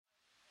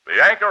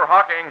The Anchor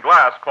Hocking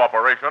Glass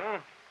Corporation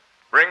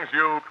brings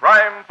you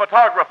Crime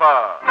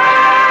Photographer.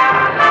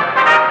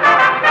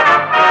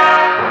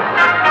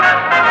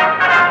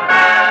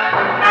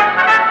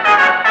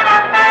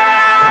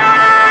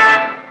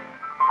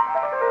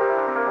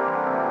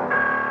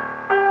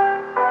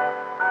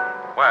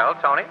 Well,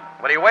 Tony,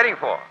 what are you waiting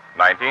for?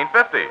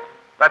 1950.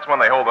 That's when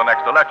they hold the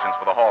next elections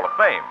for the Hall of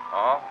Fame.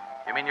 Oh,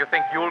 you mean you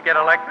think you'll get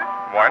elected?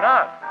 Why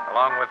not?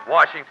 Along with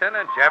Washington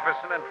and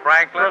Jefferson and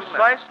Franklin?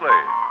 Precisely.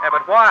 Yeah,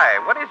 but why?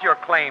 What is your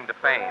claim to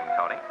fame,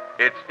 Tony?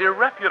 It's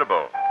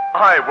irrefutable.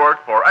 I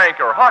worked for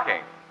Anchor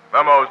Hocking,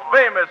 the most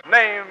famous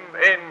name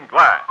in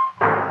glass.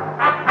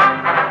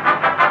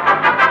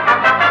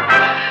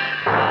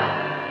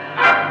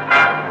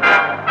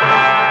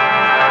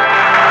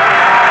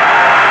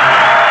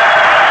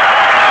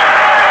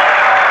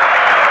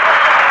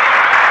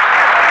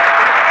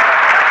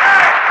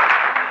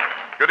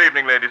 Good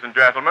evening, ladies and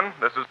gentlemen.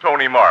 This is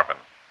Tony Marvin.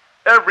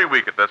 Every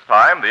week at this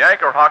time, the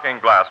Anchor Hocking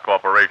Glass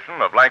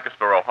Corporation of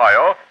Lancaster,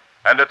 Ohio,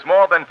 and its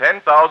more than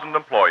 10,000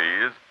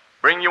 employees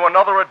bring you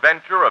another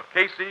adventure of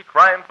Casey,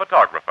 crime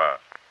photographer,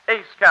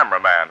 ace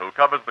cameraman who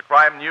covers the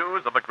crime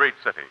news of a great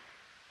city.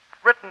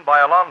 Written by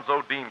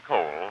Alonzo Dean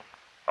Cole,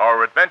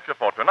 our adventure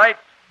for tonight,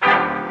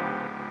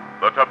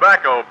 The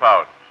Tobacco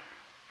Pouch.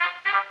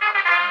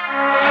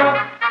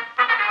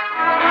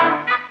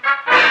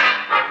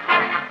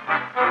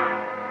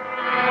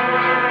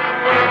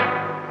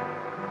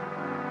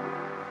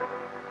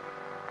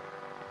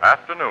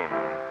 Afternoon,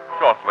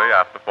 shortly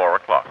after 4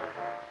 o'clock.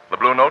 The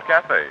Blue Note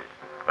Cafe.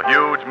 A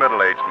huge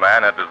middle-aged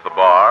man enters the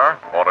bar,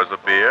 orders a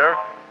beer,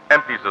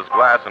 empties his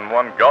glass in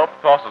one gulp,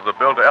 tosses a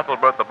bill to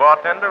Ethelbert the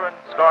bartender, and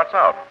starts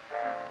out.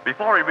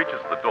 Before he reaches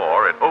the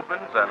door, it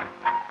opens and...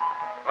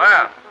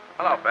 Well,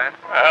 hello, Ben.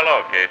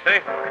 Hello,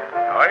 Casey.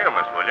 How are you,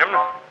 Miss Williams?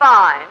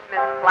 Fine,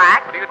 Miss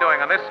Black. What are you doing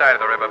on this side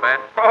of the river,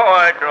 Ben? Oh,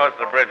 I cross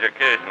the bridge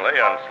occasionally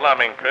on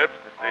slumming trips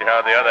to see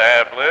how the other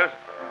half lives.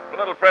 A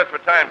little pressed for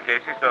time,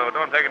 Casey, so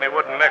don't take any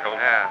wooden nickels.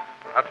 Yeah,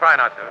 I'll try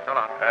not to. So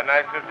long.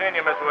 Nice to see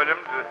you, Miss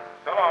Williams.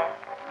 So long.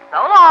 So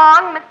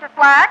long, Mr.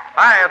 Black.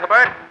 Hi,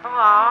 Ethelbert.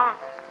 Hello.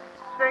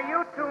 Say,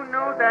 you two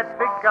know that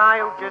big guy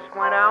who just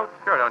went out?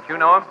 Sure, don't you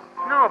know him?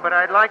 No, but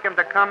I'd like him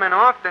to come in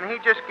often. He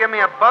just give me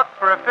 $1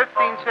 for a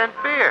 15-cent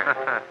beer.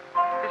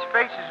 His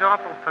face is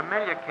awful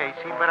familiar,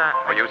 Casey, but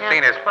Well, you've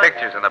seen his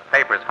pictures in the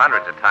papers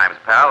hundreds of times,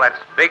 pal.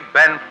 That's Big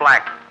Ben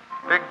Flack.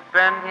 Big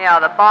Ben? Yeah,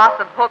 the boss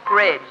of Hook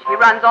Ridge. He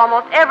runs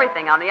almost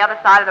everything on the other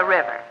side of the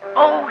river.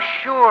 Oh,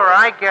 sure,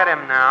 I get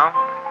him now.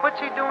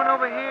 What's he doing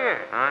over here?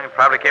 He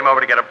probably came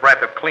over to get a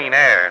breath of clean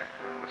air.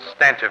 The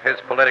stench of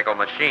his political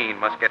machine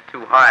must get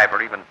too high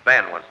for even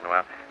Ben once in a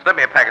while. Slip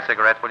me a pack of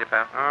cigarettes, will you,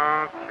 pal?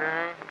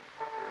 Okay.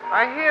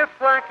 I hear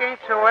Flack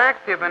ain't so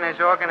active in his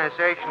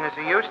organization as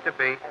he used to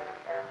be.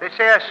 They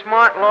say a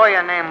smart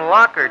lawyer named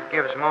Lockhart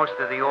gives most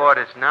of the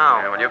orders now.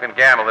 Yeah, well, you can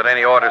gamble that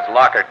any orders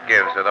Lockhart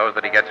gives are those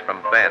that he gets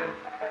from Ben.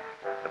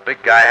 The big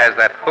guy has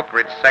that Hook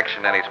Ridge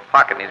section in his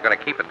pocket, and he's going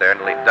to keep it there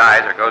until he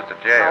dies or goes to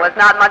jail. Well, there's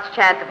not much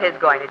chance of his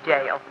going to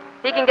jail.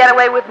 He can get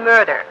away with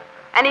murder.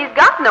 And he's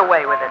gotten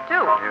away with it,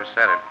 too. You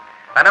said it.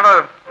 I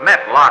never met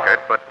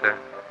Lockhart, but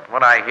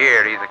what I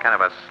hear, he's a kind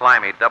of a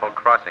slimy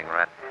double-crossing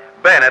rat.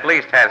 Ben at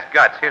least has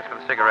guts. Here's for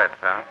the cigarettes,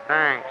 pal.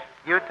 Thanks.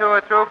 You two are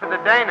through for the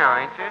day now,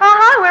 ain't you?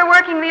 Uh-huh. We're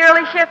working the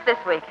early shift this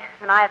week.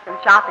 And I have some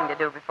shopping to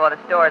do before the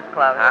stores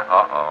close.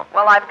 Uh-oh.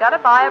 Well, I've got to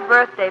buy a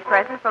birthday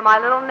present for my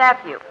little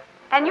nephew.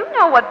 And you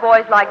know what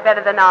boys like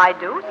better than I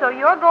do, so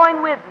you're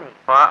going with me.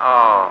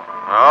 Uh-oh.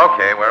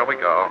 Okay, where'll we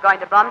go? We're going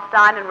to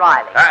Blumstein and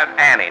Riley.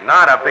 Annie,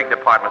 not a big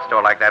department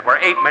store like that where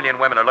 8 million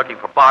women are looking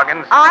for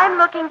bargains. I'm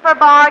looking for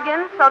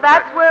bargains, so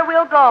that's where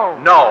we'll go.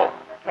 No.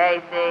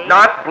 Casey.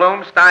 Not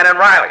Bloomstein and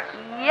Riley's.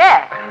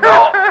 Yes.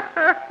 No.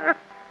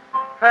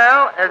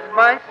 Pal, as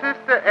my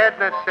sister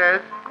Edna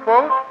says,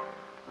 quote,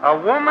 a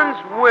woman's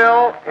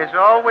will is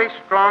always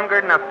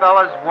stronger than a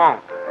fella's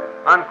won't,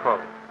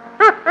 unquote.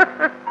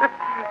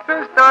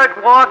 So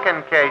start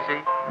walking,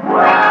 Casey.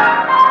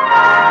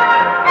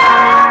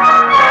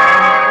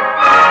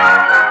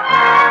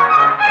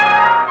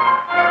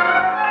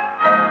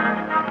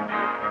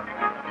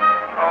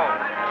 Oh,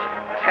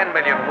 10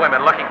 million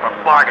women looking for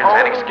bargains. Oh.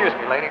 And excuse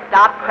me, lady.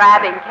 Stop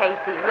crabbing,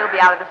 Casey. We'll be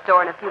out of the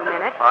store in a few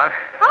minutes. What?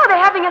 Oh, they're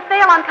having a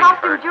sale on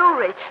costume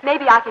jewelry.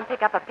 Maybe I can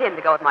pick up a pin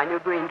to go with my new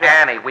green dress.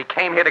 Annie, we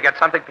came here to get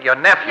something for your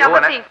nephew. Yeah,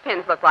 but and these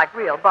pins look like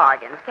real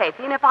bargains,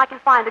 Casey. And if I can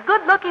find a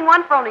good-looking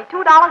one for only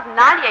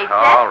 $2.98...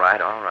 All right.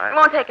 It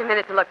won't take a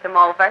minute to look them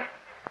over.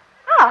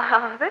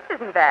 Oh, this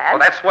isn't bad. Well,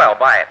 that's swell.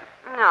 Buy it.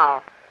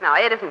 No,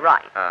 it isn't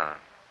right. Oh.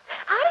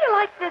 How do you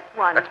like this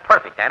one? That's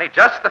perfect, Annie.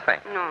 Just the thing.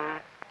 No,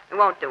 it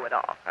won't do at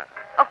all.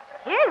 Oh,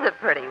 here's a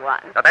pretty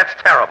one. Now, that's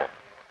terrible.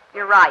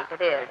 You're right,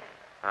 it is.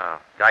 Oh,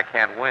 guy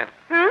can't win.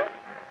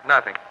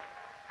 Nothing.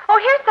 Oh,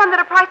 here's some that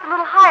are priced a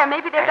little higher.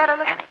 Maybe they're better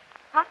looking. Annie.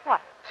 Huh?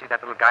 What? See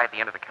that little guy at the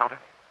end of the counter?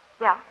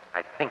 Yeah.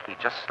 I think he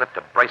just slipped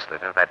a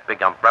bracelet into that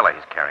big umbrella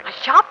he's carrying. A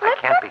shoplifter?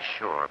 I can't be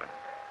sure, but...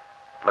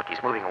 Look,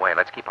 he's moving away.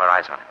 Let's keep our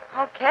eyes on him.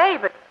 Okay,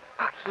 but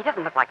he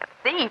doesn't look like a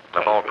thief,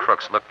 The whole Casey.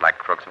 crooks look like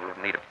crooks, and we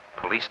need a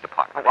police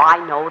department. Oh,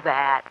 I know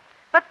that.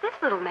 But this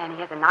little man, he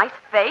has a nice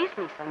face,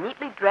 and he's so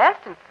neatly dressed,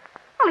 and,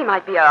 well, he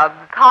might be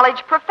a college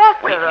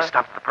professor. Wait, he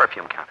stopped at the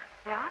perfume counter.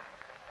 Yeah?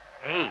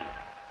 Hey,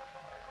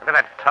 look at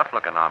that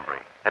tough-looking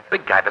hombre. That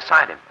big guy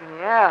beside him.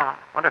 Yeah.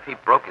 Wonder if he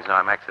broke his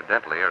arm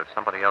accidentally or if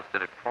somebody else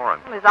did it for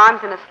him. Well, his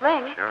arm's in a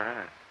sling. Sure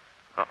is.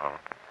 Uh-oh.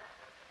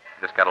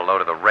 Just got a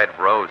load of the red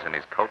rose in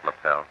his coat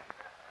lapel.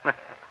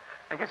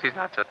 I guess he's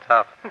not so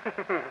tough.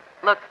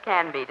 Looks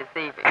can be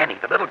deceiving. Annie,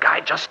 the little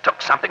guy just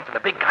took something from the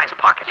big guy's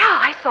pocket. Yeah,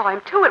 I saw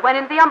him, too. It went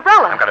into the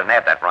umbrella. I'm going to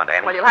nab that runt,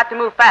 Annie. Well, you'll have to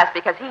move fast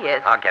because he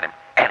is. I'll get him.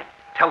 Annie,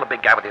 tell the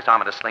big guy with his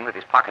arm in a sling that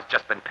his pocket's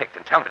just been picked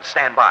and tell him to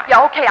stand by.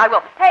 Yeah, okay, I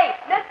will. Hey,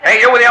 listen.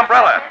 Hey, you with the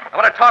umbrella. I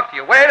want to talk to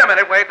you. Wait a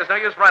minute, wait. There's no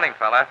use running,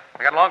 fella.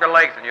 I got longer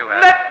legs than you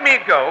have. Let me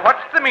go.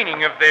 What's the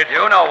meaning of this?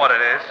 You know what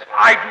it is.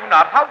 I do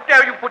not. How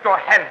dare you put your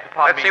hands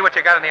upon Let's me? see what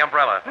you got in the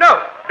umbrella.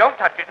 No, don't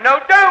touch it. No,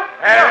 don't.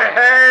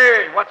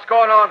 Hey, what's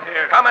going on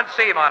here? Come and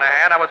see,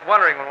 Monahan. I was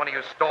wondering when one of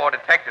you store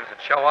detectives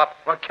would show up.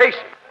 Well, Casey.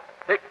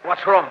 Hey,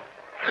 what's wrong?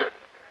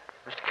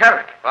 Mr.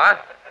 Carrick. What?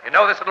 You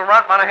know this little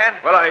runt,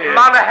 Monahan? Well,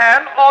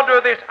 Monahan,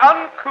 order this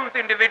uncouth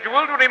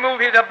individual to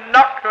remove his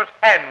obnoxious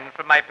hands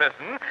from my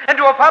person and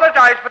to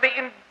apologize for the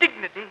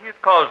indignity he has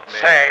caused me.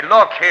 Say,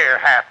 look here,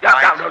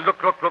 half-pint. No,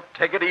 look.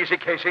 Take it easy,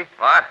 Casey.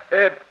 What?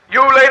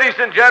 You ladies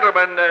and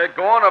gentlemen,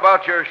 go on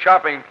about your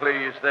shopping,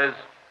 please. There's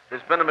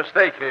been a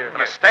mistake here. A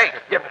mistake?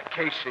 Yeah, but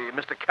Casey,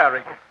 Mr.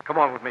 Carrick, come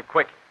on with me,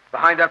 quick.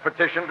 Behind that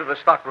partition to the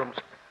stockrooms.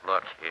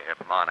 Look here,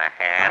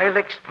 Monahan. I'll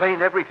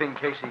explain everything,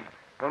 Casey,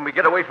 when we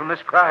get away from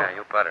this crowd. Yeah,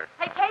 you better.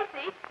 Hey,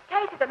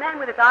 Casey, the man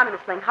with his arm in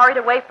a sling hurried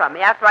away from me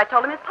after I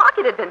told him his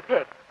pocket had been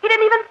picked. He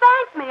didn't even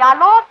thank me. I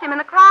lost him in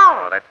the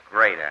crowd. Oh, that's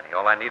great, Annie.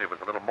 All I needed was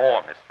a little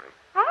more mystery.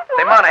 Huh?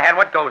 Say, Monahan,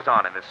 what goes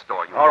on in this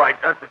store? All right,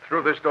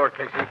 through this door,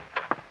 Casey.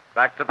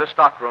 Back to the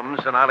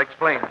stockrooms, and I'll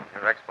explain.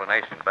 Your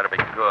explanation better be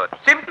good.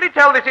 Simply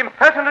tell this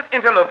impertinent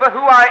interloper who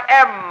I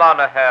am,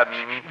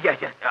 Monahan.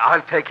 Yeah.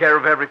 I'll take care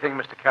of everything,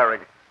 Mr.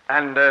 Carrick.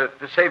 And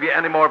to save you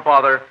any more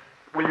bother,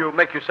 will you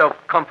make yourself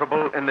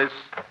comfortable in this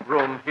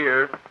room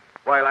here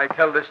while I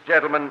tell this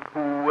gentleman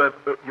who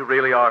you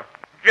really are?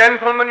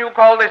 Gentlemen, you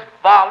call this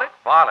varlet?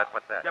 Varlet,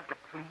 what's that? Yeah, but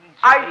please.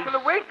 I shall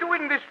await you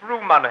in this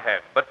room, Monahan,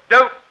 but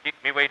don't keep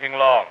me waiting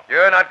long.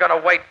 You're not going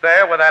to wait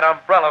there with that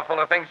umbrella full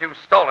of things you've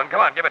stolen.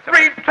 Come on, give it to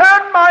me.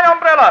 Return my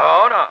umbrella.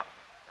 Oh, no.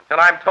 Until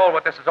I'm told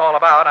what this is all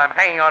about, I'm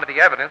hanging on to the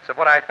evidence of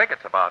what I think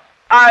it's about.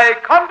 I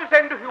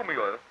condescend to humor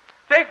you.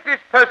 Take this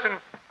person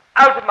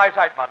out of my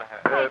sight, Monahan.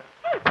 Hey,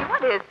 Casey,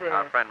 what is this?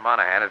 Our friend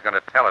Monahan is going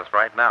to tell us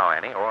right now,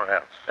 Annie, or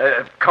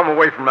else. Come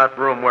away from that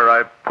room where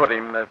I put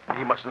him.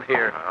 He mustn't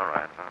hear. All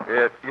right.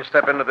 You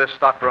step into this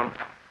stockroom.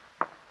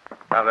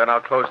 Now then,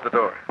 I'll close the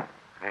door.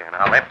 Yeah, and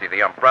I'll empty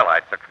the umbrella I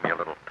took from your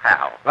little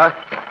pal. What?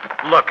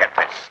 Look at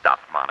this stuff,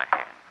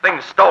 Monahan.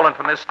 Things stolen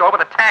from this store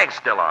with a tag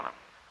still on them.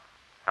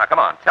 Now, come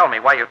on, tell me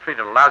why you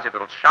treated a lousy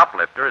little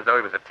shoplifter as though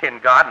he was a tin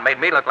god and made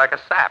me look like a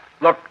sap.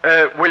 Look,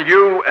 will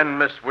you and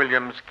Miss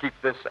Williams keep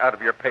this out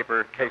of your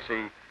paper,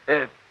 Casey?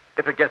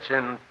 If it gets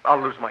in,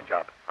 I'll lose my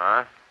job.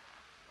 Huh?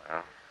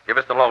 Well, give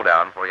us the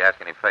lowdown before you ask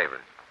any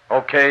favors.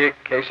 Okay,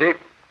 Casey.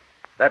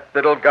 That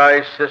little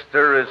guy's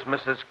sister is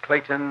Mrs.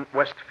 Clayton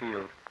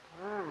Westfield.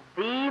 Oh,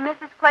 the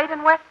Mrs.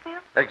 Clayton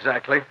Westfield?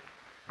 Exactly.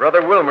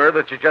 Brother Wilmer,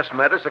 that you just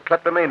met, is a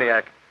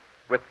kleptomaniac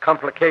with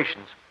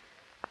complications.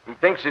 He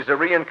thinks he's a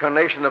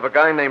reincarnation of a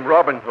guy named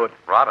Robin Hood.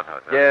 Robin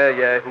Hood? Huh?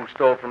 Yeah, who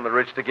stole from the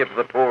rich to give to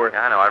the poor.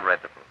 Yeah, I know. I read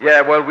the book.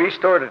 Yeah, well, we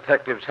store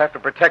detectives have to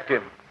protect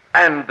him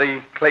and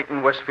the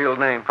Clayton Westfield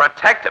name.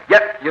 Protect him?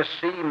 Yep. You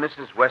see,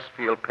 Mrs.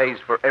 Westfield pays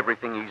for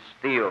everything he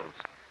steals.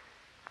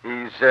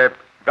 He's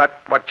got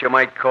what you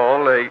might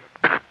call a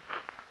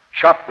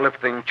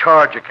shoplifting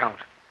charge account.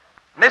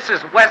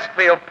 Mrs.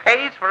 Westfield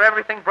pays for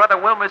everything Brother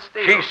Wilmer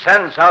steals. She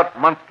sends out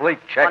monthly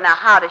checks. Well, now,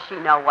 how does she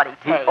know what he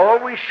He takes?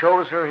 always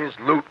shows her his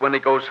loot when he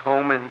goes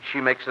home, and she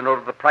makes a note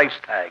of the price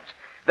tags.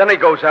 Then he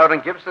goes out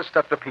and gives the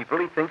stuff to people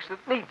he thinks that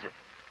needs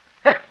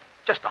it.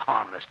 Just a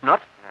harmless nut.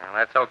 Well,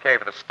 that's okay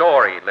for the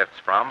store he lifts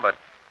from, but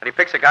when he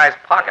picks a guy's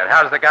pocket,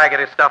 how does the guy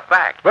get his stuff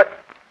back? But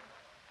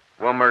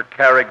Wilmer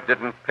Carrick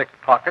didn't pick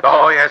pockets.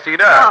 Oh, yes, he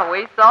does. Oh,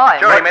 we saw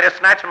him. Sure, he made a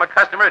snatch from a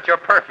customer at your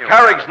perfume.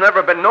 Carrick's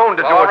never been known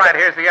to do All it. right,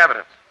 here's the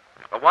evidence.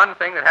 The one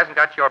thing that hasn't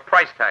got your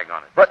price tag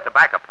on it. What? This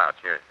tobacco pouch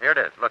here. Here it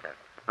is. Look at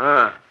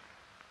it.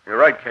 You're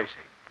right, Casey.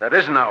 That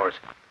isn't ours.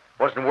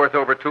 Wasn't worth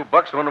over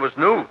 $2 when it was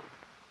new.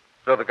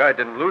 So the guy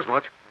didn't lose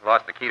much. He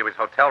lost the key to his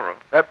hotel room.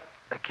 The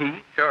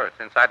key? Sure, it's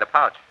inside the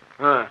pouch.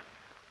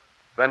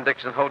 Ben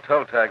Dixon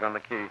hotel tag on the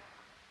key.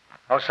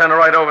 I'll send her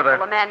right over there.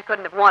 Well, the man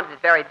couldn't have wanted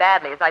it very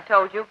badly. As I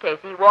told you,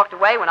 Casey, he walked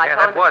away when I Yeah,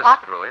 told that him was his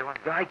pocket. true.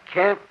 Wasn't it? I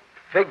can't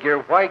figure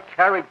why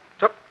Carrick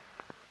took...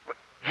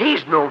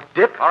 He's no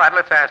dip. All right,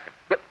 let's ask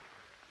him.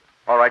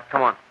 All right,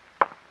 come on.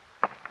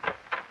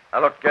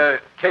 Now, look,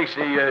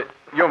 Casey,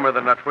 humor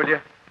the nut, will you?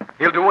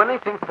 He'll do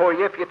anything for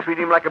you if you treat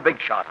him like a big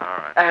shot. All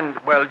right. And,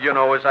 well, you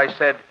know, as I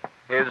said,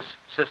 his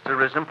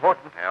sister is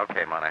important. Yeah,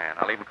 okay, Monahan.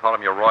 I'll even call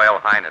him your Royal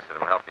Highness if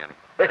it'll help you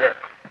any.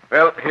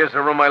 Well, here's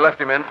the room I left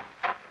him in.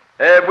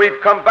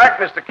 We've come back,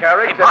 Mr.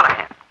 Carrick. Hey,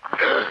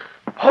 Monahan.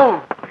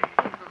 Holy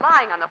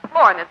lying on the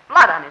floor and there's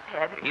blood on his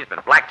head. He's been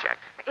blackjacked.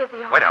 Is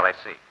he all Wait till right?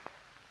 I see.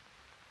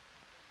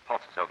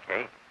 Pulse is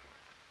okay.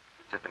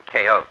 He's just been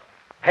KO'd.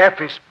 Half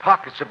his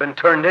pockets have been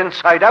turned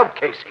inside out,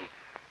 Casey.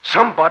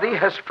 Somebody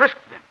has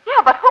frisked him.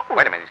 Yeah, but who?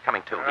 Wait a minute, he's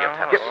coming to. He'll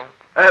tell Yes.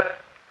 us.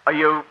 Are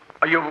you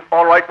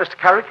all right, Mr.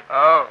 Carrick?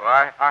 Oh,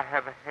 I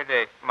have a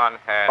headache,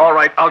 Monahan. All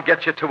right, I'll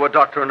get you to a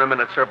doctor in a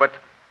minute, sir, but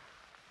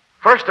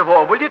first of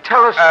all, will you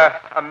tell us...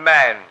 A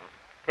man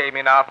came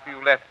in after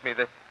you left me.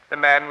 The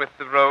man with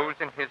the rose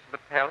in his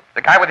lapel.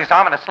 The guy with his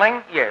arm in a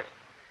sling? Yes.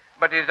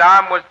 But his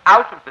arm was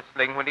out of the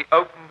sling when he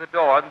opened the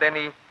door, and then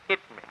he hit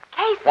me.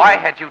 Casey. Why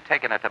had you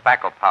taken a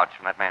tobacco pouch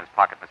from that man's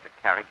pocket, Mr.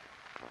 Carrick?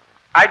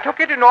 I took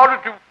it in order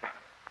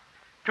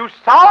to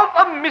solve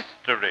a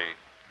mystery.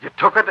 You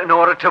took it in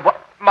order to...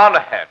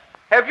 Monahan,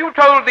 have you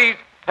told these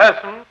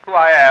persons who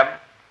I am?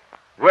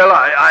 Well,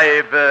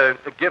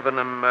 I've given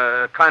them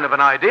kind of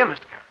an idea,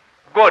 Mr.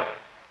 Carrick. Good.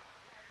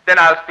 Then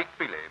I'll speak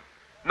freely.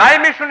 My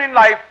mission in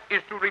life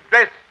is to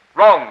redress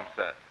wrongs,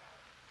 sir.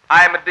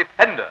 I am a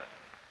defender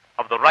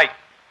of the right.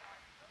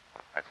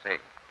 I see.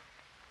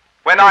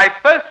 When I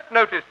first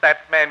noticed that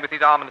man with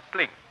his arm in a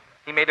sling,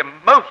 he made a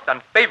most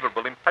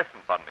unfavorable impression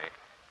on me.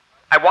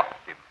 I watched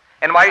him,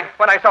 and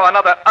when I saw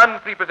another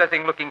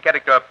unprepossessing-looking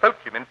character approach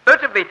him and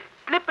furtively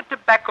slip a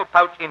tobacco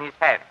pouch in his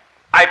hand,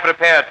 I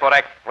prepared for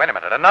action. Wait a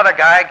minute. Another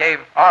guy gave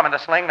arm in a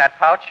sling that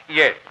pouch?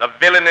 Yes, a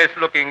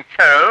villainous-looking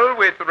churl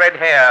with red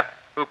hair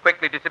who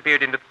quickly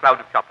disappeared into the crowd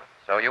of shoppers.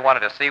 So you wanted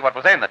to see what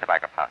was in the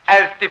tobacco pouch?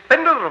 As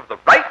defender of the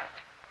right,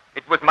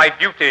 it was my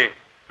duty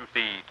to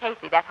see.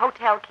 Casey, that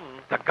hotel key.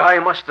 The guy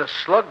must have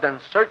slugged and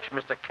searched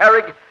Mr.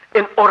 Carrick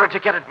in order to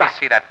get it Let me back.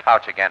 see that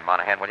pouch again,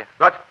 Monahan, will you?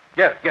 What?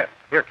 Yeah.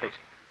 Here, Casey.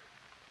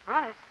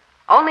 Well, there's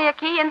only a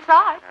key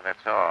inside. Yeah,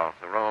 that's all.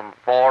 The room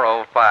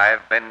 405,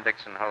 Ben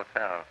Dixon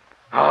Hotel.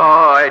 Oh,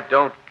 I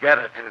don't get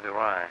it. Neither do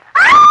I.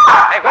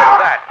 Ah! Hey, what's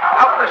that?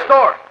 Out in the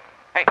store.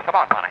 Hey, come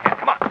on, Monahan,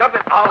 come on.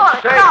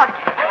 I'll say.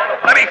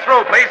 Let me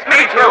through, please.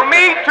 Me too.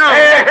 Me too.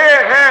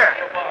 Here.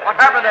 What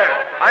happened there?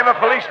 I'm a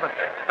policeman.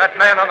 That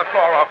man on the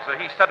floor, officer,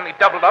 he suddenly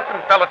doubled up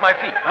and fell at my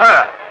feet.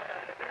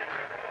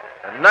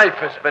 A knife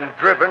has been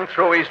driven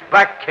through his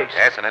back, Casey.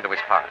 Yes, and into his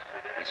heart.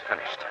 He's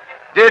finished.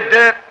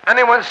 Did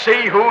anyone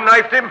see who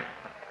knifed him?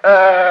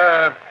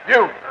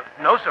 You.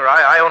 No, sir,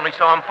 I only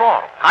saw him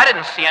fall. I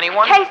didn't see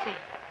anyone. Casey,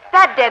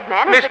 that dead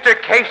man is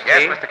Mr. Casey.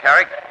 Yes, Mr.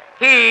 Carrick?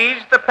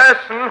 He's the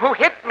person who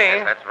hit me.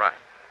 Yes, that's right.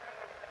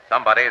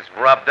 Somebody's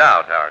rubbed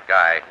out our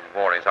guy who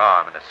wore his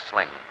arm in a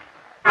sling.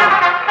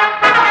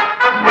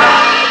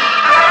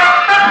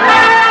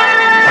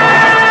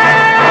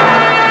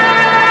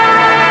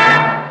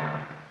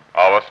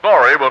 Our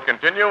story will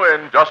continue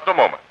in just a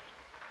moment.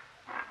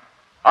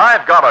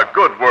 I've got a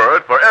good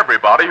word for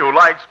everybody who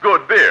likes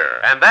good beer.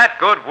 And that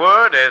good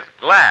word is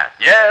glass.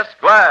 Yes,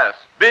 glass.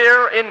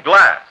 Beer in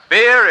glass.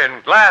 Beer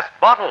in glass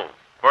bottles.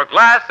 For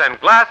glass and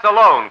glass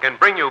alone can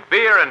bring you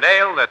beer and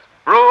ale that's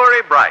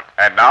brewery bright.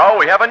 And now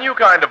we have a new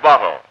kind of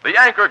bottle, the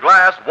Anchor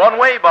Glass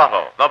one-way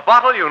bottle. The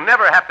bottle you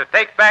never have to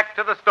take back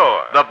to the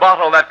store. The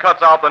bottle that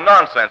cuts out the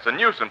nonsense and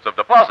nuisance of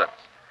deposits.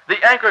 The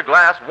Anchor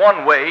Glass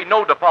one-way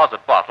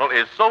no-deposit bottle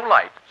is so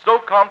light, so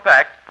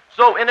compact,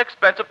 so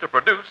inexpensive to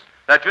produce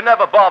that you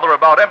never bother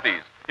about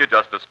empties. You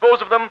just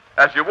dispose of them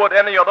as you would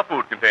any other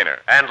food container.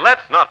 And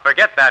let's not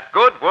forget that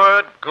good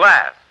word,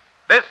 glass.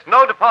 This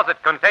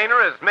no-deposit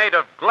container is made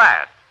of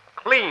glass,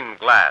 clean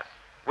glass,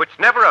 which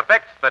never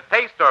affects the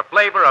taste or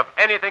flavor of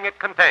anything it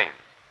contains.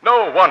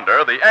 No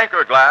wonder the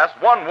Anchor Glass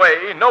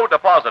one-way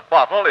no-deposit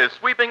bottle is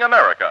sweeping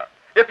America.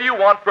 If you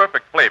want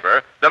perfect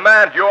flavor,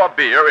 demand your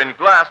beer in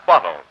glass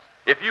bottles.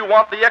 If you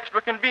want the extra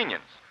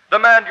convenience,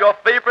 demand your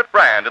favorite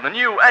brand in the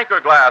new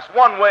Anchor Glass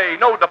one-way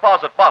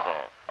no-deposit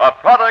bottle, a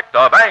product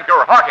of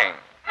Anchor Hocking.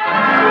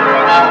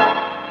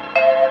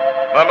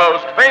 The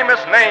most famous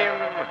name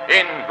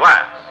in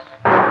glass.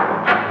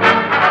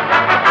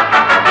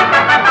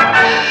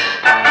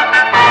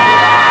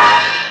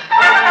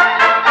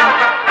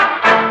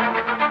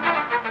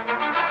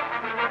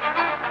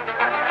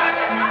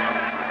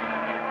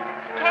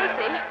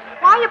 Casey,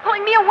 why are you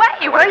pulling me away?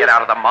 You want to get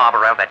out of the mob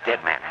around that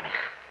dead man, Annie.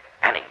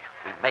 Annie,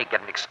 we may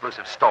get an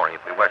exclusive story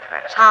if we work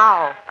fast.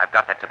 How? I've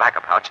got that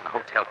tobacco pouch in the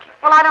hotel key.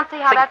 Well, I don't see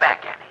how Think that's...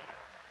 back, Annie.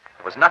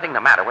 There was nothing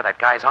the matter with that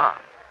guy's arm.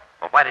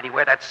 Well, why did he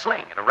wear that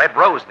sling and a red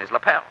rose in his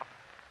lapel?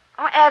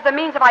 Oh, as a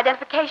means of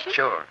identification?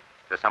 Sure.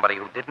 To somebody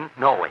who didn't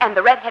know him. And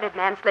the red-headed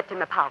man slipped in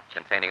the pouch.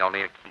 Containing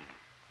only a key,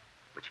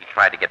 which he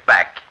tried to get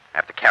back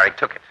after Carrick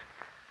took it,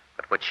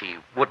 but which he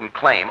wouldn't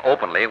claim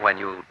openly when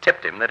you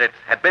tipped him that it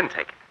had been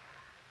taken.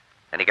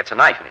 Then he gets a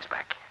knife in his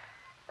back.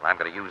 Well, I'm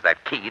going to use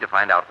that key to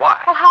find out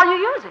why. Well, how'll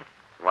you use it?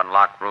 To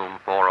unlock room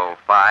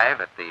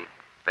 405 at the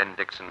Ben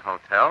Dixon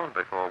Hotel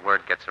before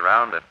word gets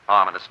around that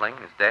arm in a sling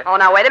is dead. Oh,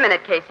 now, wait a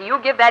minute, Casey. You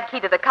give that key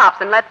to the cops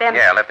and let them...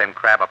 Yeah, let them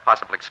crab a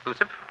possible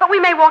exclusive. But we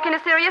may walk into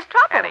serious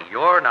trouble. Annie,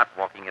 you're not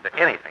walking into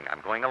anything.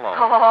 I'm going alone.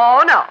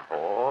 Oh, no.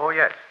 Oh,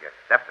 yes,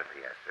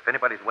 definitely, yes. If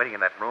anybody's waiting in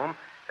that room,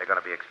 they're going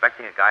to be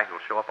expecting a guy who'll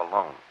show up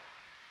alone.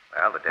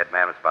 Well, the dead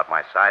man is about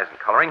my size and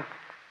coloring,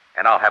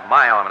 and I'll have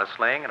my arm in a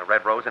sling and a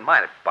red rose in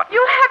mine. But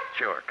You have...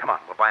 Sure. Come on.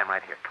 We'll buy him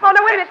right here. Come Oh, on.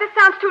 no, wait a minute. This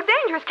sounds too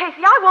dangerous,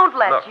 Casey. I won't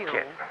let Look, you.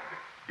 kid,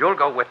 you'll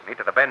go with me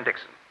to the Ben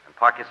Dixon and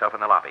park yourself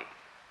in the lobby.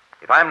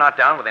 If I'm not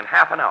down within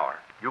half an hour,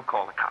 you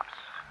call the cops.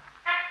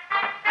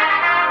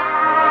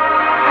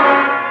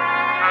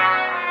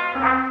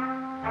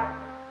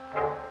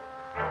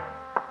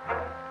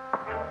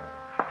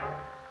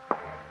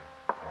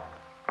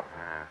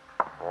 Uh,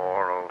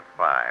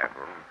 405,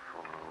 room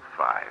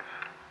 405.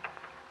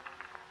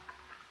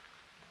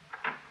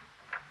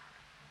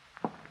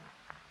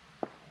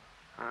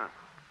 Huh.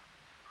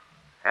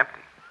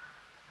 Empty.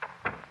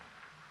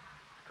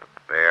 It's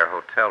a bare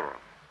hotel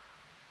room.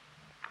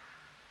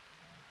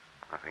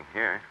 Nothing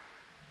here.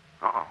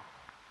 Uh-oh.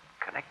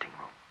 Connecting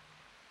room.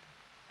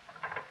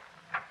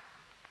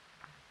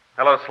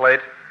 Hello, Slate.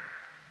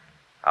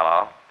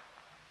 Hello?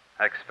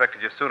 I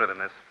expected you sooner than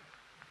this.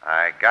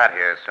 I got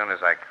here as soon as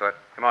I could.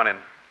 Come on in.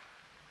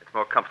 It's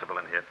more comfortable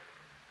in here.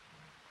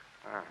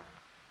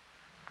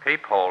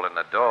 Peephole in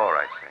the door,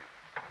 I see.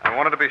 I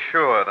wanted to be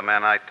sure the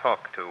man I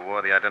talked to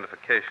wore the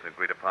identification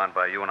agreed upon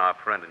by you and our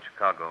friend in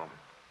Chicago.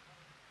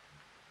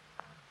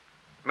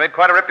 You made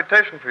quite a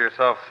reputation for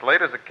yourself,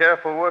 Slate, as a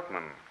careful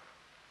workman.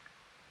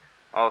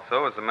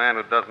 Also, as a man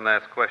who doesn't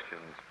ask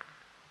questions.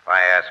 If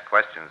I ask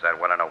questions, I'd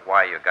want to know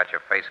why you got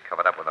your face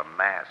covered up with a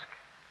mask.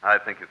 I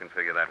think you can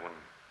figure that one.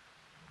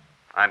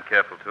 I'm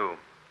careful, too.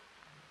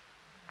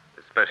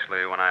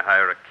 Especially when I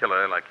hire a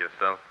killer like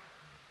yourself.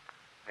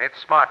 It's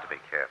smart to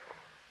be careful.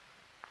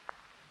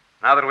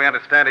 Now that we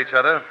understand each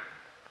other,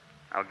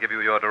 I'll give you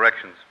your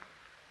directions.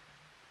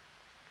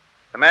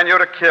 The man you're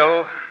to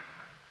kill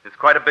is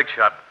quite a big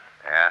shot.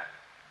 Yeah?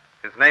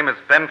 His name is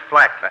Ben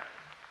Flack.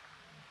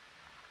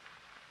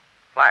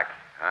 Flack,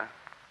 huh?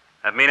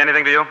 That mean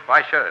anything to you?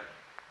 Why should it?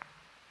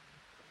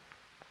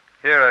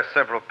 Here are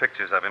several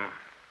pictures of him.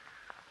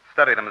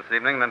 Study them this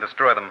evening, then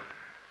destroy them.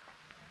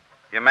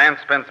 Your man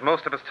spends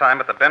most of his time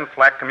at the Ben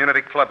Flack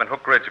Community Club in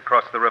Hook Ridge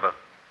across the river.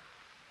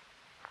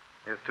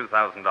 Here's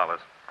 $2,000.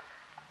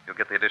 You'll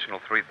get the additional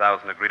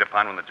 $3,000 agreed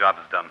upon when the job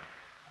is done.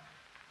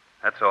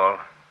 That's all.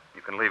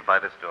 You can leave by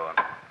this door.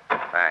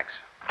 Thanks.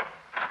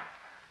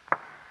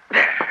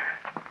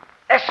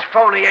 This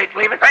phony ain't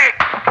leaving. Hey!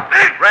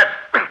 Red!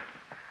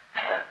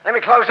 Let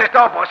me close this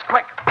door, boss,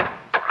 quick.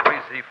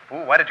 Crazy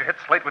fool. Why did you hit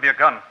Slate with your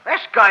gun?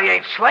 This guy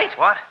ain't Slate.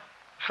 What?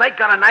 Slate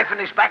got a knife in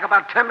his back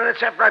about 10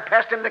 minutes after I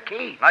passed him the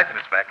key. Knife in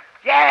his back.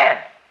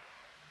 Yeah.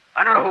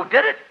 I don't know who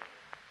did it.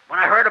 When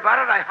I heard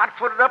about it, I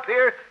hot-footed up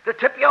here to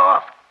tip you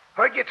off.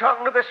 Heard you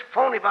talking to this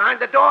phony behind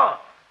the door.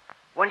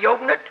 When you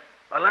opened it,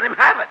 I let him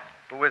have it.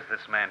 Who is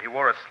this man? He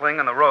wore a sling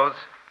and the rose.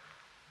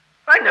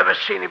 I never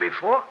seen him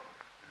before.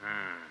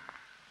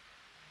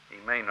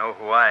 He may know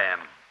who I am.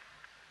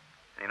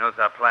 He knows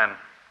our plan.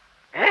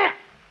 Eh?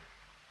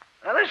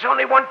 Well, there's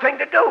only one thing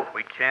to do.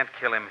 We can't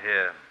kill him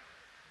here.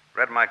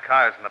 Red, my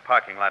car's in the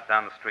parking lot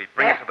down the street.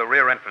 Bring it to the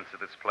rear entrance of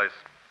this place.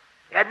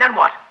 Yeah, and then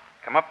what?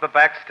 Come up the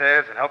back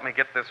stairs and help me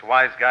get this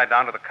wise guy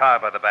down to the car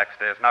by the back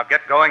stairs. Now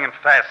get going and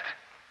fast.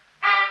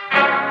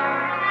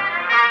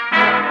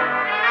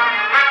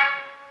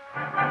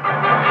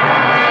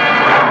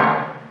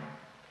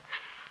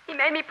 He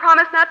made me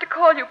promise not to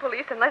call you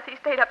police unless he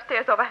stayed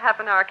upstairs over half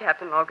an hour,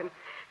 Captain Logan.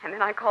 And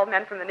then I called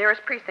men from the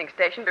nearest precinct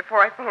station before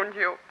I phoned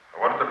you.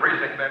 What's the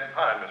precinct men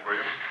find, Miss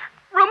Williams?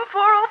 Room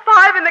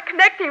 405 and the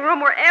connecting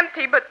room were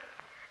empty, but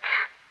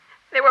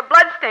there were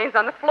bloodstains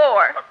on the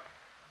floor.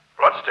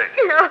 Bloodstains?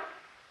 Yeah.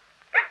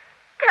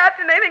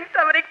 Captain, they think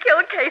somebody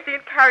killed Casey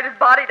and carried his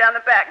body down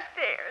the back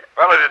stairs.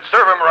 Well, it'd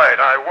serve him right.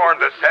 I warned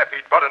this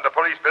sap-eat butt into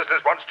police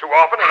business once too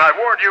often, and I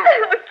warned you.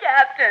 Oh,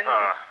 Captain.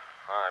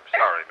 I'm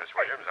sorry, Miss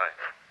Williams.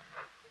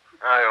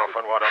 I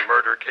often want to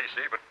murder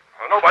Casey, but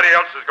nobody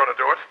else is going to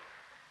do it.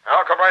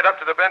 I'll come right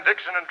up to the Ben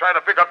Dixon and try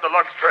to pick up the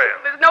lugs trail.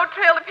 There's no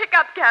trail to pick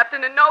up,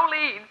 Captain, and no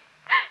leads.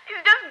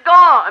 He's just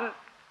gone.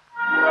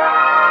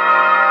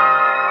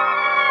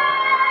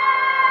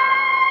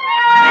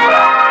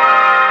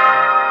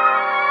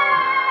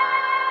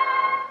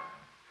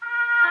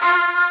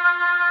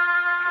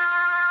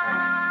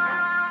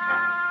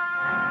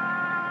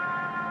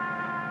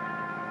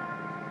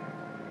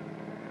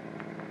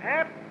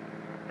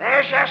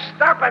 There's your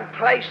stopping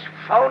place,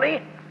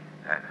 phony.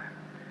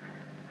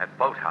 That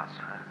boathouse,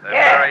 huh? A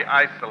Yeah. very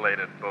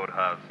isolated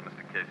boathouse,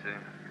 Mr. Casey.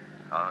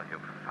 Oh, you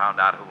found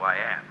out who I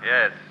am.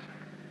 Yes.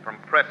 From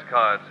press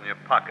cards in your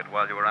pocket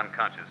while you were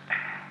unconscious.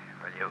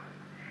 Well,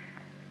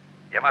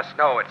 you must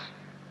know it's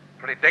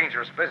pretty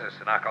dangerous business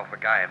to knock off a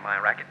guy in my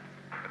racket.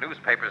 The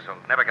newspapers will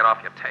never get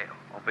off your tail.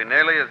 Won't be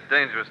nearly as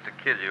dangerous to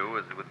kill you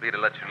as it would be to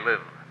let you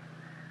live.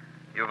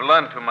 You've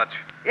learned too much.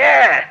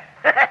 Yeah.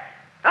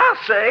 I'll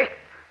say.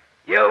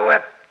 You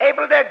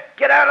able to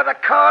get out of the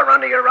car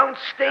under your own I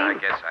steam?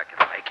 guess I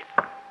can make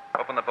it.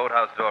 Open the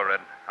boathouse door,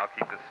 Red. I'll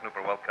keep this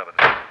snooper well covered.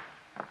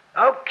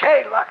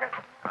 Okay, Locker.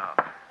 Oh.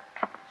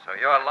 So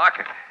you're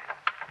Lockett.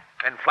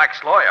 Ben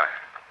Flack's lawyer.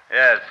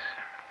 Yes.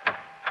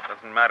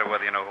 Doesn't matter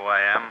whether you know who I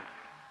am.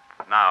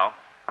 Now.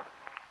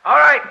 All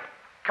right.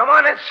 Come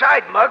on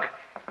inside, Mug.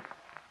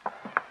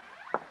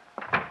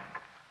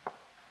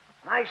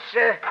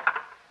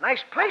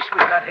 Nice place we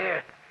got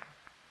here.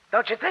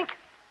 Don't you think?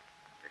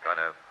 You're going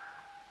to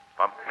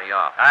bump me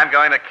off. I'm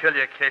going to kill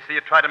you, Casey.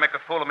 You tried to make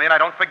a fool of me, and I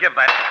don't forgive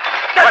that.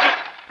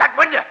 That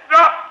window.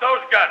 Drop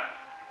those guns.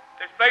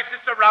 This place is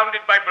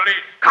surrounded by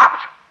police.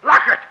 Cops!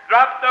 Lock it!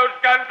 Drop those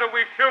guns or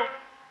we shoot.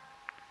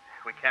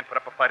 We can't put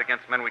up a fight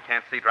against men we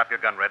can't see. Drop your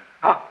gun, Red.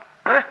 Oh,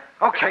 huh?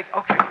 Okay.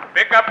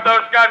 Pick up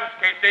those guns,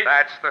 Casey.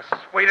 That's the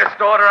sweetest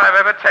order I've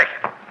ever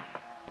taken.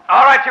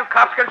 All right, you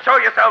cops can show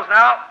yourselves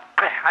now.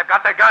 I've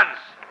got the guns.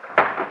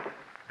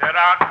 There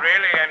aren't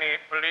really any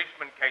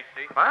policemen,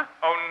 Casey. What?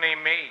 Only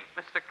me.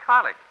 Mr.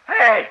 Carlick.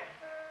 Hey!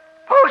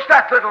 Who's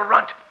that little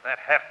runt? That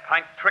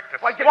half-pint tricked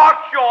us. Watch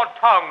your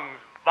tongues,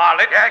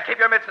 varlet. Yeah, keep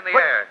your mitts in the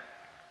air.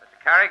 Mr.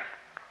 Carrick,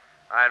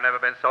 I've never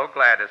been so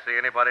glad to see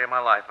anybody in my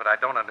life, but I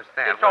don't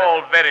understand. It's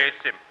all very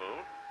simple.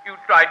 You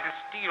tried to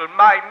steal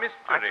my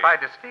mystery. I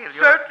tried to steal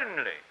you.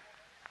 Certainly.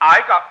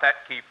 I got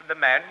that key from the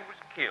man who was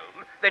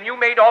killed. Then you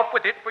made off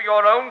with it for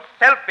your own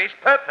selfish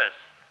purpose.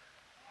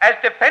 As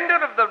defender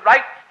of the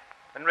right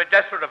and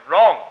redresser of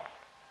wrong,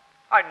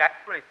 I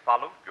naturally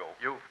followed you.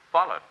 You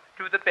followed?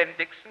 To the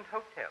Benediction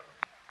Hotel.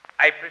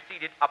 I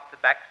proceeded up the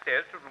back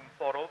stairs to room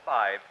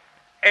 405.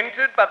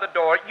 Entered by the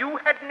door you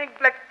had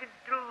neglected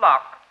to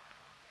lock.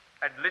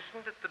 And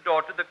listened at the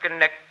door to the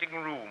connecting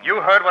room. You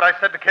heard what I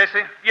said to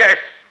Casey? Yes,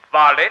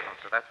 varlet. Oh,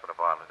 so that's what a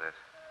varlet is.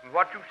 And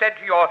what you said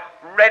to your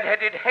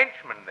red-headed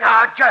henchman there.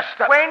 Now,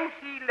 When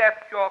he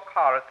left your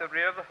car at the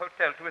rear of the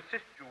hotel to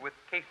assist you with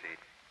Casey,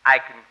 I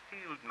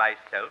concealed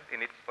myself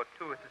in its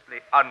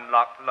fortuitously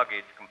unlocked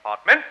luggage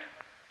compartment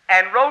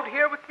and rode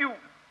here with you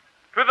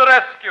to the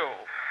rescue.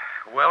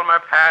 Wilmer,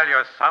 pal,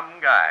 you're some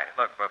guy.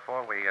 Look,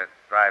 before we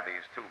drive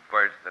these two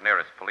birds to the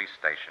nearest police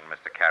station,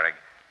 Mr. Carrick,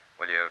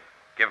 will you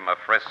give them a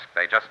frisk?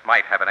 They just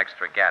might have an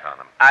extra gat on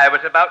them. I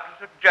was about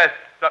to suggest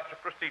such a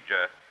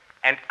procedure,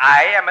 and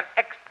I am an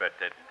expert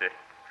at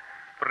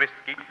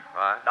frisking.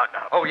 What? No.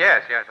 Oh,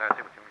 yes, I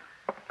see what you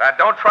mean.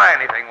 Don't try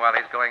anything while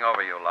he's going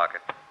over you,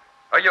 Lockett.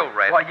 Or you,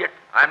 Red. Why, you...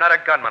 I'm not a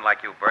gunman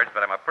like you, Birds,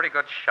 but I'm a pretty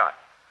good shot.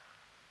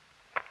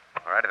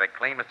 All right, are they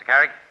clean, Mr.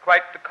 Carrick?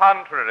 Quite the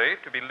contrary,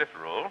 to be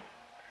literal.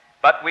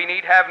 But we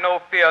need have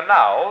no fear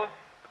now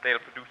that they'll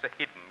produce a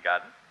hidden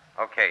gun.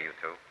 Okay, you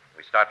two.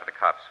 We start with the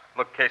cops.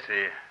 Look,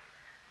 Casey,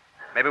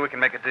 maybe we can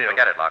make a deal.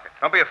 Forget it, Lockett.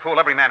 Don't be a fool.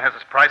 Every man has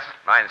his price.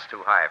 Mine's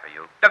too high for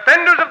you.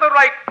 Defenders of the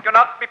right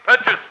cannot be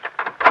purchased.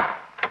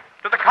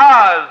 To the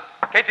cars.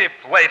 Katie,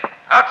 wait.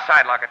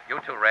 Outside, Lockett. You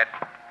two, Red.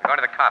 We're going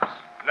to the cops.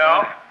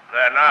 No,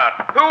 they're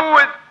not. Who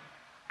is...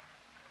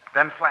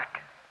 Ben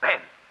Flack.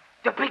 Ben,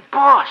 the big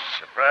boss.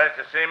 Surprised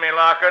to see me,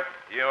 Lockett?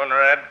 You and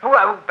Red?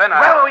 Well, Ben,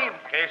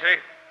 Casey,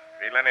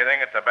 feel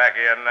anything at the back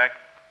of your neck?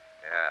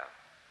 Yeah.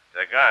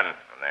 It's a gun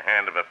in the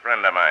hand of a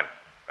friend of mine.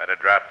 Better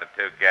drop the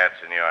two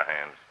gats in your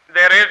hands.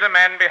 There is a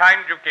man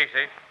behind you,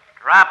 Casey.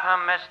 Drop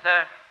him,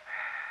 mister.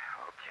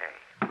 Okay.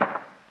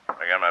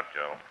 Bring him up,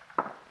 Joe.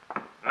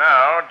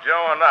 Now,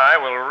 Joe and I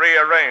will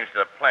rearrange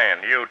the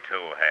plan you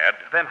two had.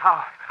 Ben,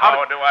 how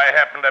do I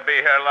happen to be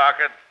here,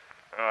 Lockett?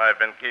 Oh, I've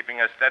been keeping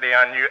a steady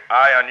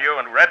eye on you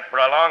and Red for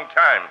a long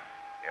time.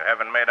 You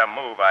haven't made a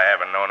move I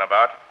haven't known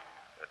about.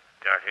 The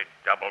dirty,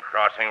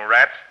 double-crossing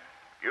rats.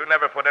 You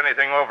never put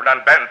anything over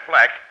on Ben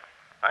Flack.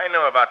 I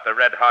knew about the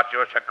red-hot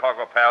your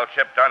Chicago pal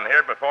shipped on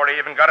here before he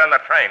even got on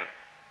the train.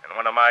 And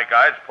one of my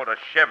guys put a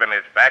shiv in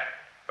his back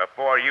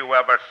before you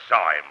ever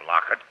saw him,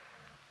 Lockett.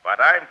 But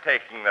I'm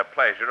taking the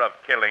pleasure of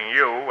killing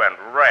you and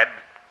Red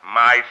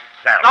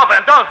myself. No,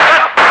 Ben, don't.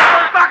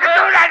 Lockett,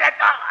 do that!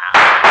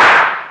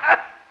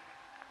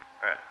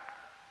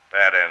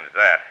 That ends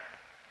that.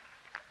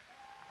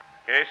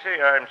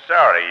 Casey, I'm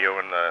sorry you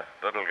and the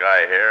little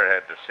guy here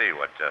had to see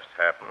what just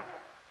happened.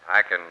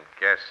 I can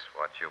guess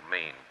what you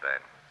mean,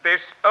 Ben.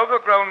 This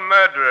overgrown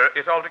murderer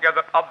is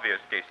altogether obvious,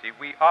 Casey.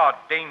 We are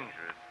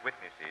dangerous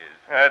witnesses.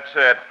 That's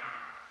it.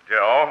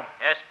 Joe,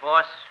 Yes,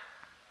 boss.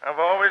 I've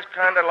always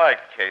kind of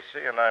liked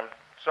Casey, and I'm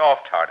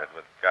soft-hearted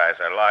with guys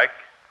I like.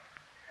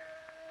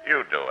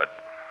 You do it.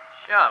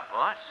 Sure,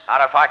 boss. Not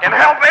if I can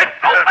help it.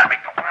 Oh, let me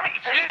go.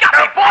 He got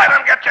me. Boy,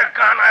 don't get your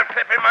gun. I'll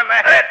clip him on the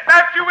head.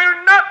 That you will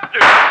not do.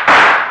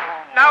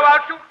 Now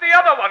I'll shoot the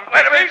other one.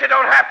 Wait a minute, you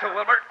don't have to,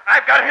 Wilbur.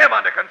 I've got him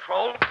under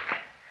control.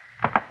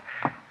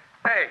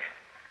 Hey,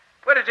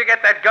 where did you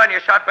get that gun you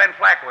shot Ben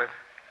Flack with?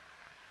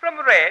 From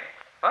Red.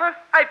 Huh?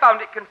 I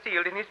found it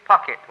concealed in his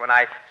pocket when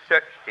I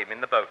searched him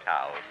in the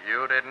boathouse.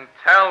 You didn't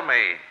tell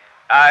me.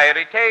 I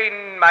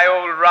retain my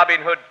old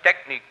Robin Hood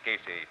technique,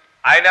 Casey.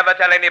 I never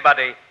tell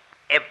anybody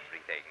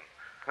everything.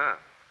 Huh.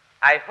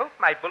 I hope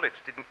my bullets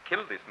didn't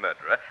kill this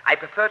murderer. I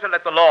prefer to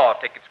let the law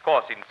take its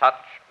course in such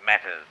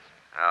matters.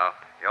 No,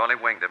 you only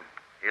winged him.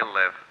 He'll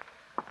live.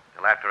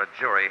 Till after a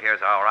jury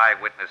hears our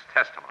eyewitness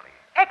testimony.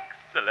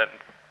 Excellent.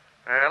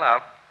 Well,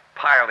 I'll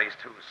pile these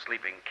two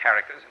sleeping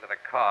characters into the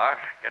car,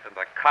 get them to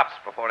the cops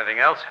before anything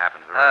else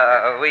happens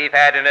around here. We've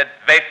had an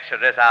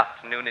adventurous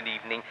afternoon and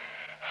evening,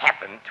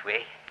 haven't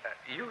we?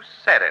 You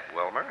said it,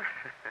 Wilmer.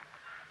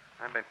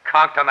 I've been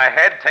conked on the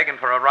head, taken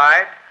for a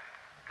ride.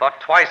 Thought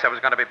twice I was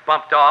going to be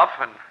bumped off,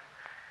 and...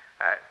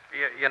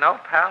 you know,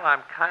 pal,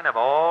 I'm kind of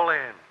all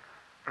in.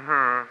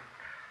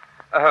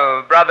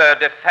 Oh, brother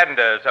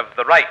defenders of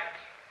the right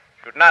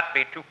should not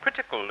be too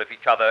critical of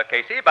each other,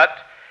 Casey, but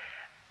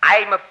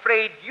I'm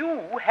afraid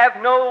you have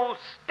no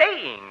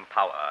staying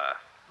power.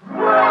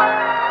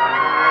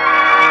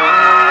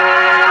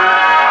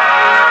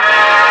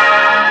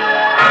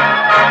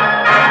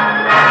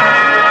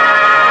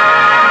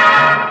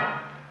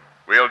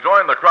 We'll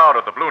join the crowd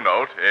at the Blue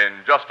Note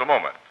in just a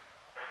moment.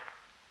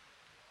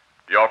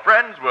 Your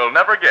friends will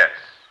never guess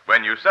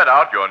when you set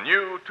out your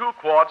new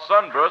 2-quart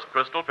Sunburst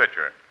crystal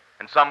pitcher.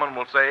 And someone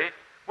will say,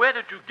 "Where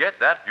did you get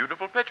that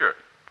beautiful pitcher?"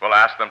 Well,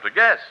 ask them to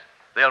guess.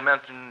 They'll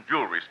mention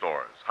jewelry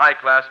stores,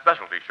 high-class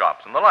specialty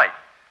shops, and the like.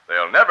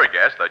 They'll never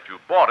guess that you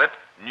bought it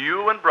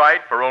new and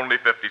bright for only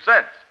 50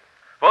 cents.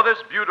 For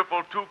this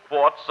beautiful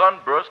 2-quart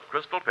Sunburst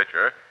crystal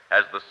pitcher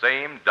has the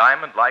same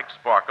diamond-like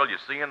sparkle you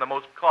see in the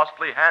most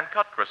costly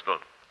hand-cut crystal.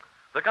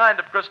 The kind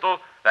of crystal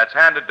that's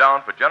handed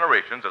down for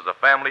generations as a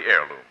family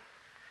heirloom.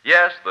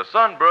 Yes, the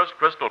Sunburst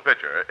crystal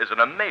pitcher is an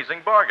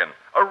amazing bargain,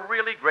 a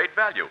really great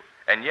value.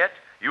 And yet,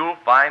 you'll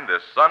find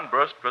this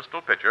Sunburst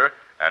crystal pitcher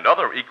and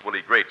other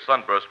equally great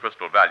Sunburst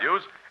crystal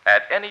values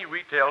at any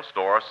retail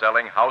store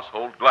selling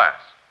household glass.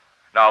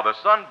 Now, the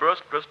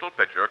Sunburst crystal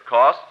pitcher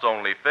costs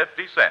only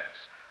 50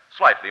 cents,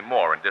 slightly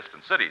more in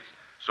distant cities.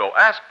 So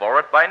ask for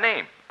it by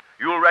name.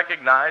 You'll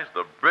recognize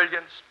the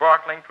brilliant,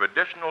 sparkling,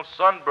 traditional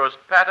Sunburst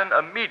pattern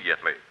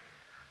immediately.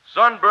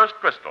 Sunburst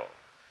crystal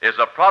is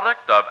a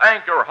product of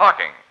Anchor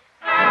Hocking,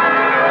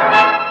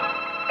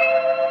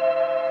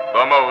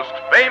 the most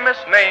famous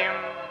name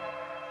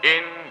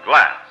in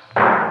glass.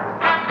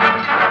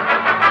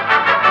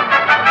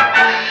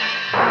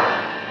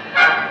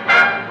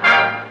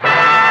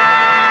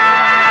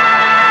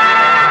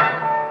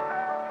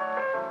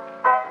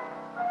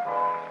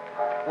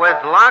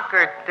 With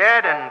Locker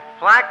dead and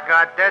Flack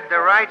got dead to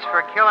rights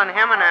for killing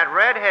him and that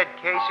redhead,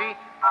 Casey,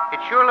 it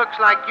sure looks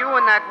like you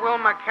and that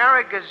Wilmer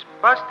Carrick has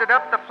busted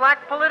up the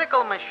Flack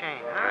political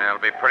machine, huh? Well,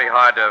 it'll be pretty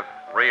hard to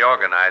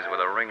reorganize with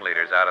the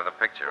ringleaders out of the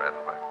picture,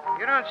 Ethelbert.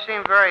 You don't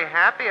seem very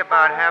happy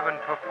about having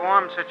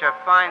performed such a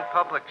fine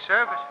public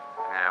service.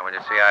 Yeah, well, you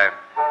see,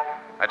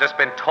 I've just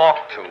been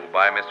talked to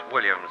by Miss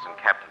Williams and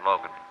Captain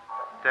Logan.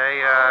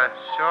 They,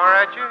 sore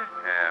at you?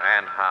 Yeah,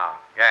 and how?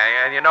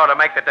 Yeah, and you know, to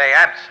make the day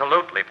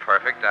absolutely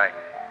perfect, I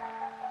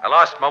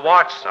lost my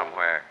watch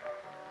somewhere.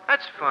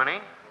 That's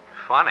funny.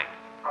 Funny.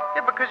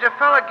 Yeah, because a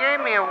fella gave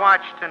me a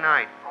watch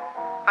tonight.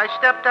 I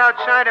stepped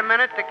outside a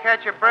minute to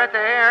catch a breath of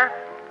air,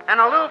 and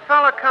a little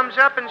fella comes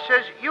up and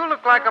says, "You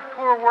look like a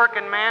poor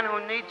working man who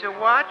needs a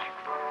watch."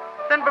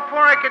 Then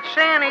before I could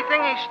say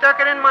anything, he stuck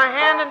it in my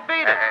hand and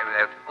beat it.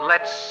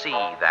 Let's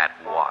see that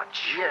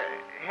watch. Yeah,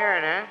 here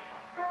it is.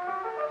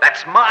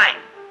 That's mine.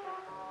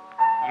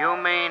 You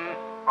mean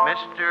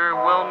Mr.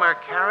 Wilmer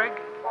Carrick?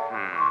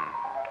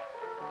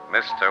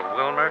 Mr.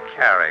 Wilmer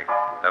Carrick,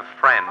 the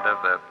friend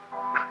of the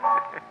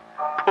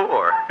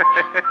poor.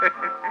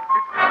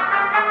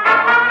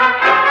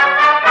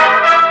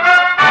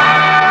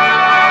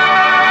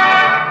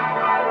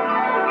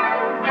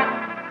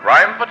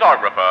 Crime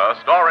Photographer,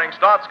 starring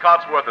Stotts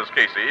Cotsworth as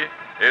Casey,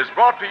 is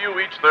brought to you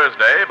each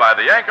Thursday by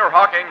the Anchor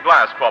Hocking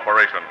Glass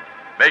Corporation,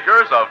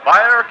 makers of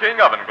Fire King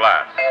Oven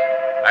Glass,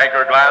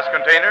 Anchor Glass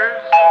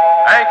Containers,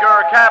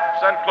 Anchor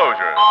Caps and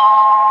Closures.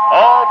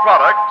 All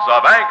products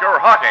of Anchor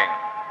Hocking,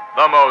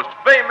 the most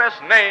famous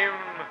name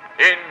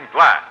in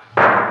glass.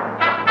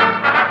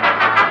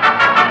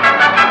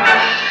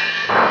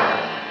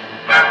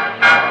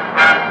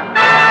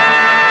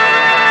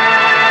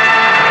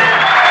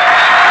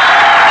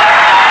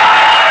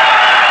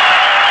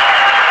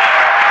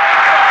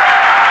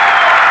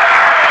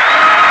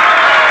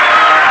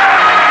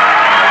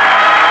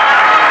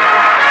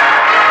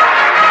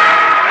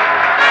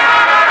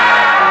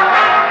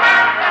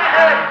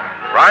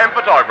 Crime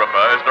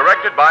Photographer is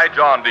directed by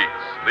John Dietz.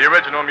 The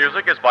original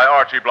music is by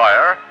Archie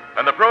Blyer,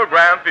 and the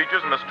program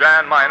features Miss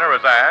Jan Miner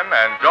as Anne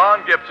and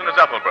John Gibson as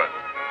Ethelbert.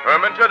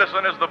 Herman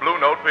Chittison is the Blue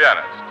Note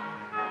pianist.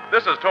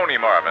 This is Tony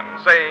Marvin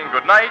saying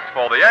goodnight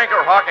for the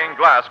Anchor Hocking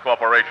Glass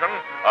Corporation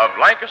of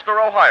Lancaster,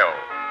 Ohio,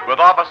 with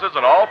offices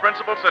in all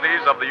principal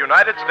cities of the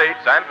United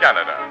States and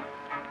Canada.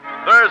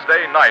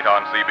 Thursday night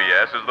on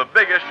CBS is the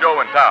biggest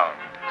show in town,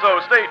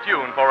 so stay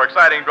tuned for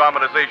exciting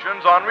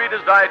dramatizations on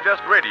Reader's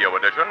Digest Radio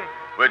Edition,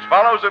 which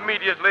follows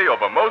immediately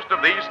over most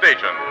of these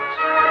stations.